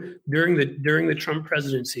during the Trump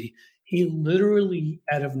presidency, he literally,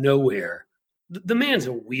 out of nowhere, the man's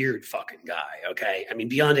a weird fucking guy. Okay. I mean,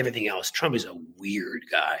 beyond everything else, Trump is a weird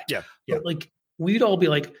guy. Yeah. But we'd all be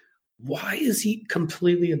like, why is he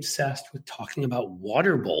completely obsessed with talking about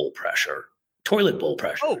toilet bowl pressure?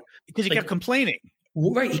 Oh, because he kept complaining.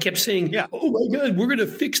 Right. He kept saying, oh my God, we're going to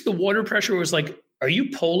fix the water pressure. It was like, are you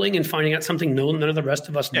polling and finding out something none of the rest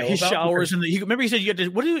of us know he about? Showers. Remember he said you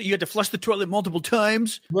had to flush the toilet multiple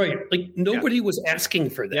times? Right. Like nobody was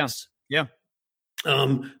asking for this. Yeah.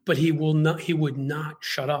 But he would not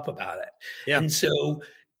shut up about it. Yeah. And so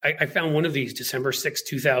I found one of these, December 6,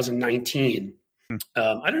 2019.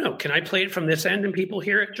 I don't know. Can I play it from this end and people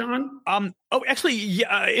hear it, John? Actually,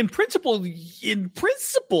 yeah. In principle,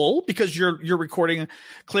 because you're recording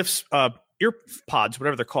Cliff's ear pods,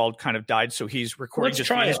 whatever they're called, kind of died. So he's recording. Let's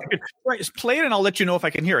try it. Right, just play it, and I'll let you know if I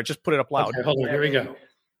can hear it. Just put it up loud. Okay, hold on. Here we go.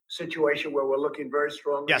 Situation where we're looking very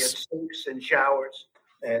strongly at sinks and showers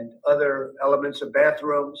and other elements of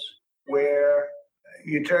bathrooms, where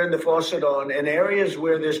you turn the faucet on in areas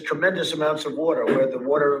where there's tremendous amounts of water, where the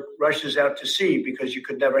water rushes out to sea because you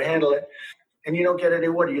could never handle it, and you don't get any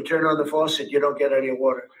water. You turn on the faucet, you don't get any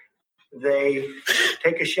water. They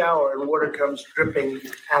take a shower and water comes dripping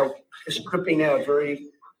out, just dripping out, very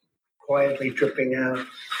quietly dripping out.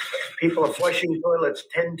 People are flushing toilets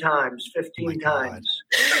 10 times, 15 times,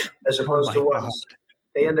 as opposed to once.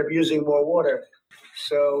 They end up using more water.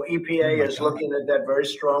 So EPA is looking at that very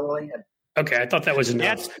strongly. Okay, I thought that was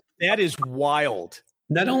enough. That is wild.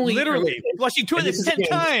 Not only literally flushing toilets 10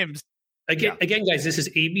 times. Again, guys, this is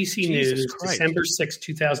ABC News, December 6,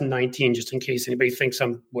 2019, just in case anybody thinks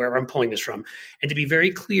where I'm pulling this from. And to be very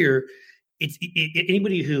clear, it's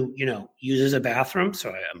anybody who, uses a bathroom,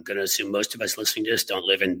 so I'm going to assume most of us listening to this don't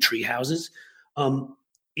live in tree houses.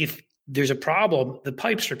 If there's a problem, the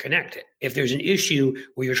pipes are connected. If there's an issue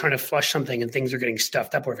where you're trying to flush something and things are getting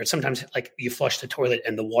stuffed up, or if it's sometimes like you flush the toilet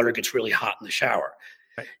and the water gets really hot in the shower,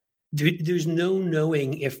 right. There's no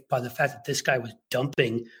knowing if by the fact that this guy was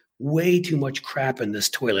dumping way too much crap in this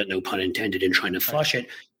toilet, no pun intended, in trying to flush it,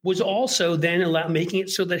 was also then making it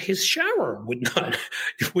so that his shower would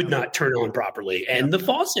not turn on properly and the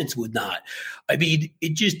faucets would not. I mean,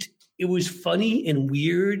 it was funny and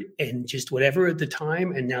weird and just whatever at the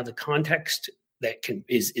time. And now the context that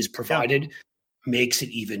is provided makes it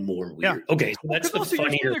even more weird. Yeah. Okay. So that's the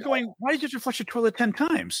funnier. They're going, why did you flush the toilet 10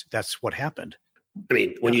 times? That's what happened. I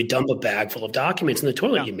mean, when you dump a bag full of documents in the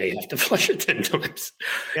toilet, you may have to flush it 10 times.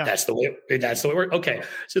 Yeah. That's the way it works. Okay.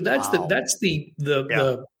 So that's the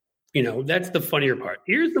funnier part.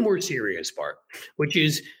 Here's the more serious part, which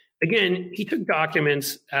is, again, he took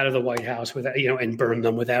documents out of the White House without, and burned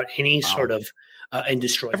them without any sort of, and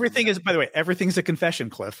destroyed everything. By the way, everything's a confession,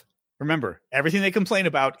 Cliff. Remember, everything they complain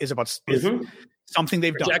about is about something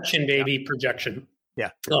they've done. Projection, baby, projection. Yeah.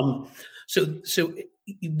 So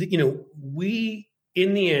we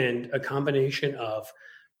in the end, a combination of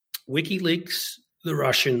WikiLeaks, the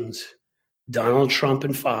Russians, Donald Trump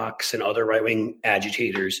and Fox and other right-wing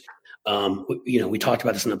agitators. We talked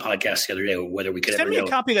about this in the podcast the other day, whether we could send me a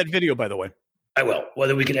copy of that video, by the way. I will.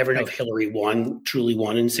 Whether we could ever know if Hillary truly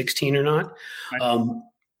won in 2016 or not. Right.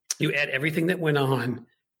 You add everything that went on,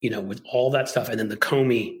 with all that stuff, and then the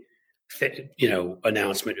Comey,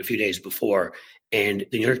 announcement a few days before, and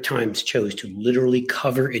the New York Times chose to literally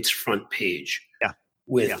cover its front page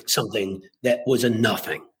with something that was a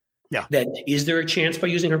nothing. Yeah. That is there a chance by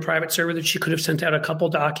using her private server that she could have sent out a couple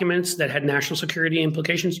documents that had national security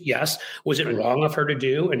implications? Yes. Was it wrong of her to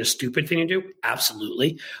do and a stupid thing to do?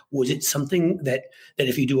 Absolutely. Was it something that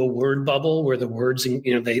if you do a word bubble where the words,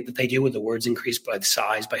 they do with the words increase by the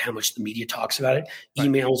size, by how much the media talks about it,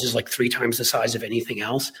 emails is like 3 times the size of anything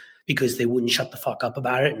else because they wouldn't shut the fuck up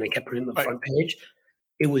about it and they kept putting it on the front page.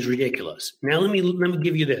 It was ridiculous. Now let me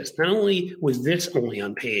give you this. Not only was this only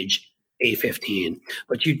on page A15.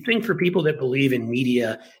 But you'd think for people that believe in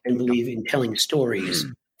media and believe in telling stories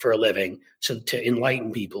for a living, so to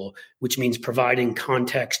enlighten people, which means providing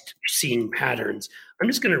context, seeing patterns. I'm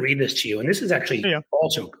just going to read this to you. And this is actually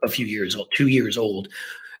also a few years old, 2 years old.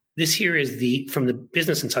 This here is from the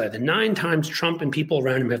Business Insider, the 9 times Trump and people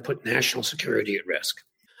around him have put national security at risk.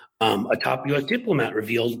 A top U.S. diplomat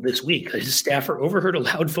revealed this week that his staffer overheard a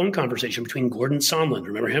loud phone conversation between Gordon Sondland,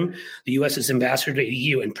 remember him, the U.S.'s ambassador to the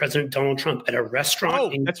EU, and President Donald Trump at a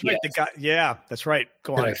restaurant in Kiev. Right. The guy, that's right.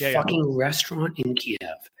 Go on. At a fucking restaurant in Kiev.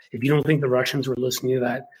 If you don't think the Russians were listening to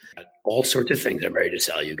that, all sorts of things I'm ready to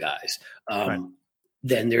tell you guys.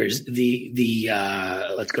 Then there's the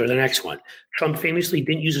let's go to the next one. Trump famously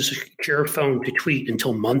didn't use a secure phone to tweet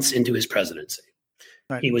until months into his presidency.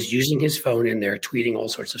 Right. He was using his phone in there, tweeting all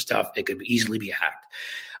sorts of stuff. It could easily be hacked.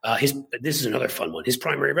 This is another fun one. His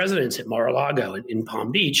primary residence at Mar-a-Lago in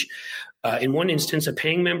Palm Beach. In one instance, a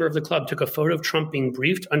paying member of the club took a photo of Trump being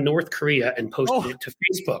briefed on North Korea and posted it to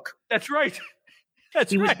Facebook. That's right.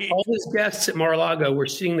 All his guests at Mar-a-Lago were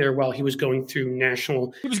sitting there while he was going through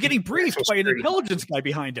national. He was getting briefed by an intelligence guy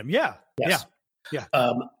behind him. Yeah. Yes. Yeah.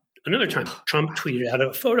 Another time, Trump tweeted out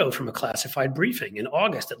a photo from a classified briefing in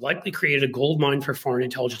August that likely created a gold mine for foreign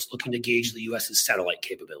intelligence looking to gauge the U.S.'s satellite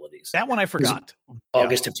capabilities. That one I forgot.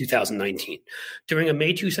 August of 2019. During a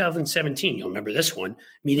May 2017, you'll remember this one,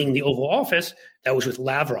 meeting in the Oval Office, that was with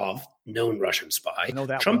Lavrov, known Russian spy.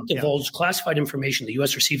 Trump divulged classified information the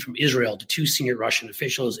U.S. received from Israel to 2 senior Russian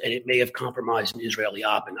officials, and it may have compromised an Israeli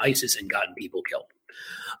op in ISIS and gotten people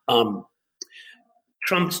killed.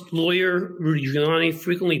 Trump's lawyer, Rudy Giuliani,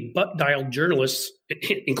 frequently butt-dialed journalists,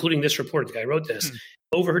 including this reporter, the guy who wrote this,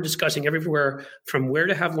 overheard discussing everywhere from where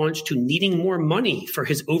to have lunch to needing more money for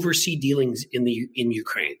his overseas dealings in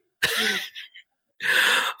Ukraine.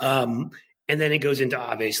 And then it goes into,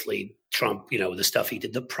 obviously, Trump, the stuff he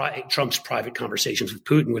did, Trump's private conversations with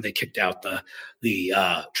Putin where they kicked out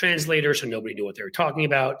the translator so nobody knew what they were talking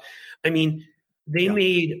about. I mean, they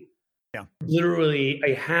made literally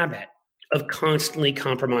a habit of constantly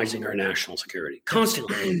compromising our national security.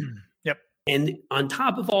 Constantly. Yep. And on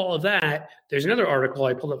top of all of that, there's another article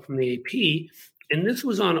I pulled up from the AP, and this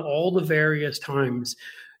was on all the various times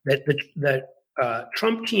that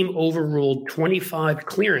Trump team overruled 25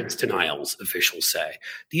 clearance denials, officials say.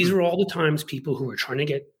 These were all the times people who were trying to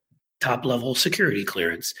get top-level security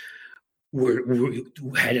clearance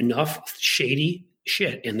had enough shady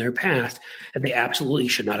shit in their past that they absolutely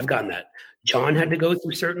should not have gotten that. John had to go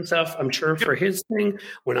through certain stuff, I'm sure, for his thing.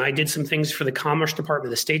 When I did some things for the Commerce Department,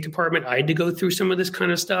 the State Department, I had to go through some of this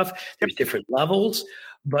kind of stuff. There's different levels.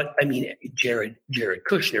 But, I mean, Jared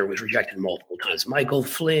Kushner was rejected multiple times. Michael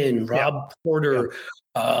Flynn, Rob Porter.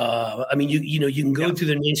 I mean, you can go through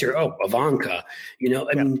the names here. Oh, Ivanka.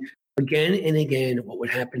 I mean, again and again, what would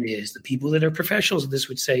happen is the people that are professionals of this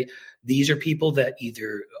would say, these are people that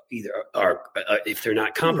either are, if they're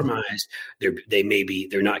not compromised, they're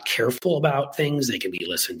not careful about things. They can be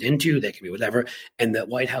listened into. They can be whatever. And that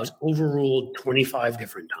White House overruled 25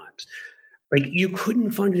 different times. Like, you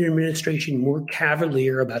couldn't find an administration more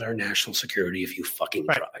cavalier about our national security if you fucking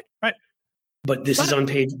tried. Right. But this is on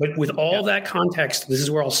page, but with all that context, this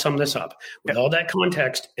is where I'll sum this up. With all that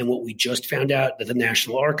context and what we just found out that the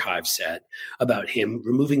National Archives said about him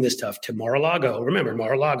removing this stuff to Mar-a-Lago. Remember,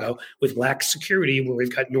 Mar-a-Lago with lax security, where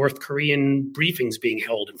we've got North Korean briefings being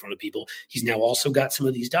held in front of people. He's now also got some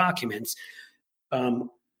of these documents.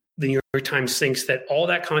 The New York Times thinks that all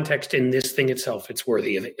that context in this thing itself, it's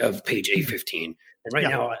worthy of page A15. And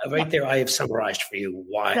now, right there, I have summarized for you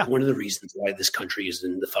why one of the reasons why this country is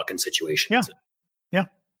in the fucking situation. Yeah.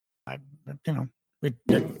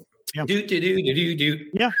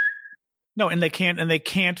 No, and they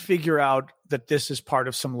can't figure out that this is part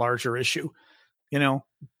of some larger issue. I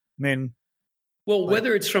mean, well,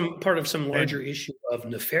 whether it's from part of some larger issue of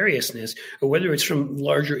nefariousness, or whether it's from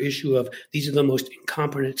larger issue of these are the most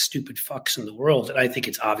incompetent, stupid fucks in the world, and I think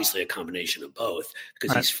it's obviously a combination of both,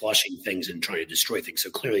 because he's flushing things and trying to destroy things. So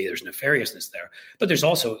clearly there's nefariousness there. But there's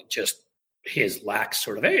also just his lax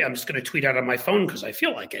sort of, hey, I'm just going to tweet out on my phone because I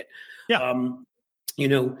feel like it. Yeah.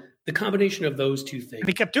 The combination of those two things.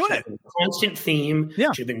 He kept doing it. A constant theme.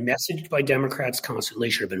 Yeah. Should have been messaged by Democrats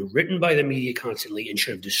constantly, should have been written by the media constantly, and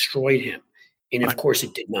should have destroyed him. And of course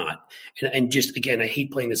it did not. And just, again, I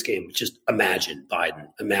hate playing this game. Just imagine Biden,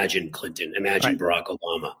 imagine Clinton, imagine Barack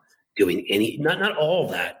Obama doing any, not all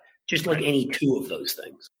of that, just like any two of those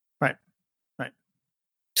things. Right.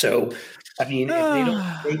 So, I mean, if they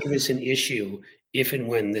don't make this an issue, if and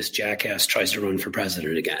when this jackass tries to run for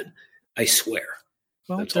president again, I swear.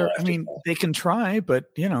 Well, they can try, but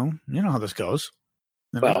you know how this goes.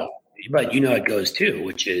 Well, but it goes too,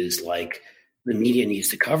 which is like, the media needs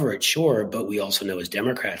to cover it, sure, but we also know as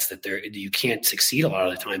Democrats that you can't succeed a lot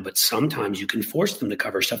of the time, but sometimes you can force them to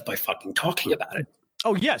cover stuff by fucking talking about it.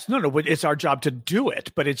 Oh, yes. No, it's our job to do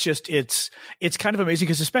it, but it's just, it's kind of amazing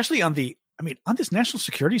because especially on this national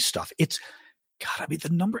security stuff, the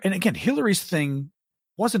number, and again, Hillary's thing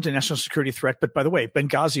wasn't a national security threat, but by the way,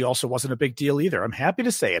 Benghazi also wasn't a big deal either. I'm happy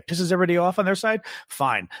to say it pisses everybody off on their side.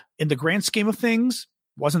 Fine. In the grand scheme of things,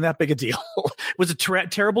 wasn't that big a deal. It was a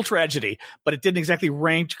terrible tragedy, but it didn't exactly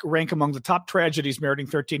rank among the top tragedies meriting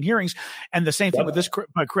 13 hearings. And the same thing with this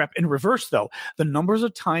crap in reverse, though. The numbers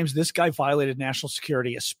of times this guy violated national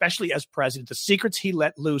security, especially as president, the secrets he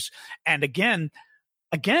let loose. And again,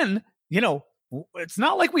 it's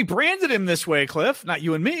not like we branded him this way, Cliff, not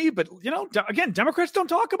you and me, but again, Democrats don't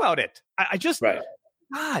talk about it.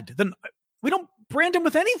 God, then we don't brand him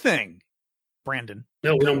with anything. Brandon.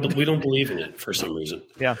 No, we don't believe in it for some reason.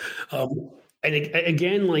 Yeah. And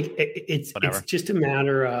again, like it's just a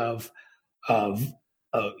matter of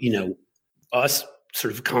us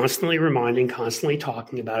sort of constantly reminding, constantly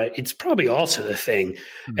talking about it. It's probably also the thing,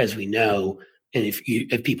 as we know, and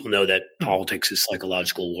if people know that politics is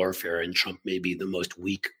psychological warfare, and Trump may be the most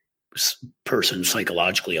weak person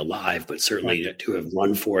psychologically alive, but certainly to have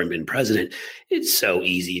run for and been president, it's so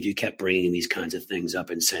easy if you kept bringing these kinds of things up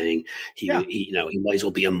and saying he might as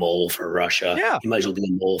well be a mole for Russia. Yeah. He might as well be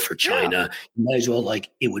a mole for China. Yeah. He might as well,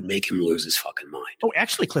 it would make him lose his fucking mind. Oh,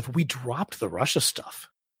 actually, Cliff, we dropped the Russia stuff.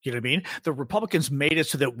 You know what I mean? The Republicans made it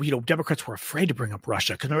so that, Democrats were afraid to bring up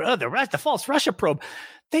Russia because the false Russia probe.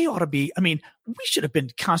 They ought to be, we should have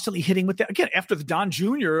been constantly hitting with that. Again, after the Don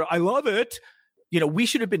Jr., I love it. We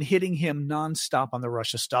should have been hitting him nonstop on the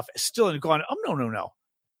Russia stuff, still and going, no.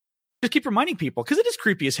 Just keep reminding people, because it is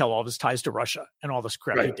creepy as hell, all this ties to Russia and all this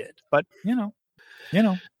crap he did. But,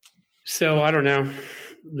 So, I don't know.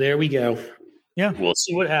 There we go. Yeah. We'll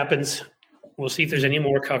see what happens. We'll see if there's any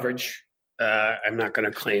more coverage. I'm not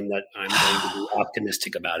going to claim that I'm going to be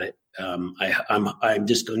optimistic about it. I'm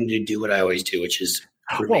just going to do what I always do, which is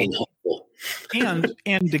remain hopeful. And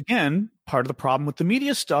again, part of the problem with the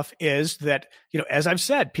media stuff is that, as I've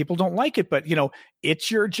said, people don't like it, but it's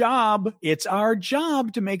your job. It's our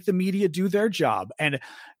job to make the media do their job. And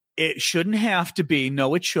it shouldn't have to be.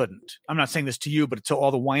 No, it shouldn't. I'm not saying this to you, but to all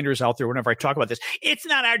the whiners out there, whenever I talk about this, it's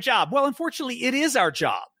not our job. Well, unfortunately, it is our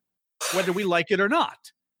job, whether we like it or not.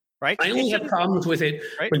 Right? I only have problems with it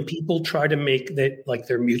when people try to make that like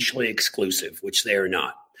they're mutually exclusive, which they are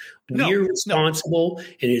not. We're responsible,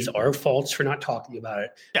 and it is our faults for not talking about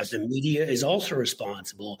it. Yes. But the media is also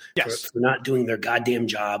responsible for not doing their goddamn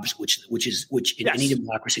jobs, which in any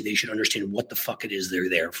democracy they should understand what the fuck it is they're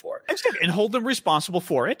there for. Exactly. And hold them responsible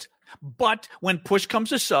for it. But when push comes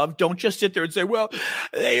to shove, don't just sit there and say, well,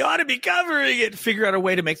 they ought to be covering it. Figure out a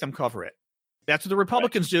way to make them cover it. That's what the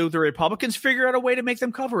Republicans do. The Republicans figure out a way to make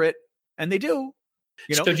them cover it, and they do.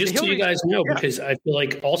 So just so you guys know, because I feel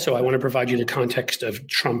like also I want to provide you the context of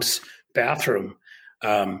Trump's bathroom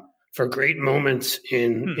for great moments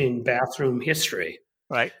in bathroom history.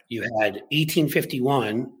 Right. You had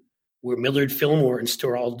 1851, where Millard Fillmore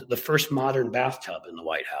installed the first modern bathtub in the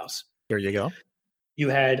White House. There you go. You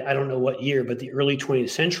had, I don't know what year, but the early 20th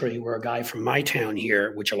century, where a guy from my town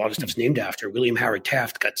here, which a lot of stuff's named after, William Howard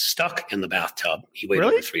Taft, got stuck in the bathtub. He weighed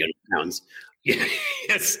over 300 pounds. Yeah,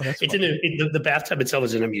 yes, it's the bathtub itself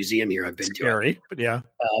is in a museum here. I've been to. Scary, but yeah.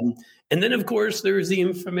 And then, of course, there's the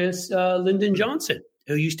infamous Lyndon Johnson,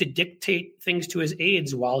 who used to dictate things to his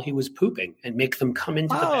aides while he was pooping and make them come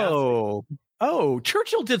into the bathroom. Oh,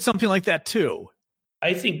 Churchill did something like that too.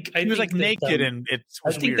 I think he was like naked, and it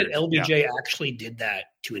was I think weird. that LBJ actually did that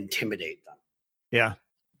to intimidate them. Yeah.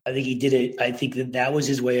 I think he did it. I think that was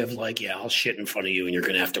his way of like, yeah, I'll shit in front of you and you're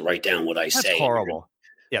going to have to write down what I say. That's horrible.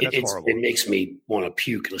 Yeah, that's horrible. It makes me want to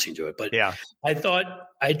puke listening to it. But yeah, I thought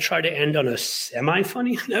I'd try to end on a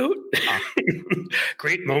semi-funny note.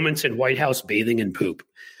 Great moments in White House bathing in poop.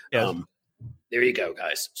 Yes. There you go,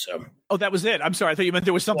 guys. So, that was it. I'm sorry. I thought you meant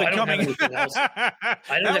there was something coming. I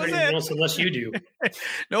don't have anything else unless you do.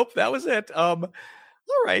 Nope, that was it. All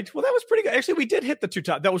right. Well, that was pretty good. Actually, we did hit the two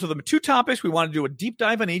topics. That was the two topics. We wanted to do a deep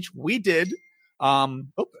dive on each. We did. Why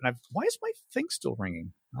is my thing still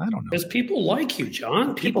ringing? I don't know. Because people like you,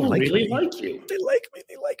 John. People really like you. They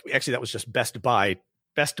like me. Actually, that was just Best Buy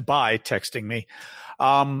texting me.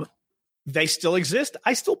 They still exist.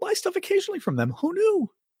 I still buy stuff occasionally from them. Who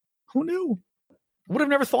knew? Would have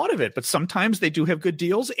never thought of it, but sometimes they do have good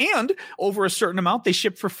deals, and over a certain amount they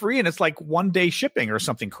ship for free, and it's like 1 day shipping or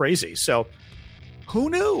something crazy. So who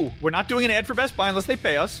knew? We're not doing an ad for Best Buy unless they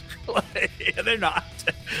pay us. They're not.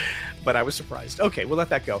 But I was surprised. Okay, we'll let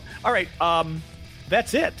that go. All right.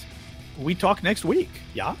 That's it. We talk next week.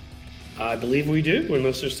 Yeah? I believe we do,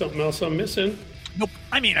 unless there's something else I'm missing. Nope.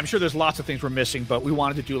 I mean, I'm sure there's lots of things we're missing, but we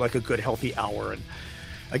wanted to do like a good, healthy hour and,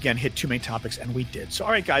 again, hit too many topics, and we did. So,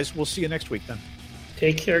 all right, guys, we'll see you next week then.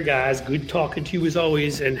 Take care, guys. Good talking to you as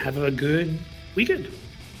always, and have a good weekend.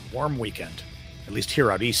 Warm weekend. At least here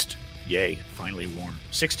out east. Yay. Finally warm.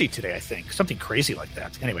 60 today, I think. Something crazy like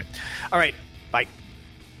that. Anyway. All right. Bye.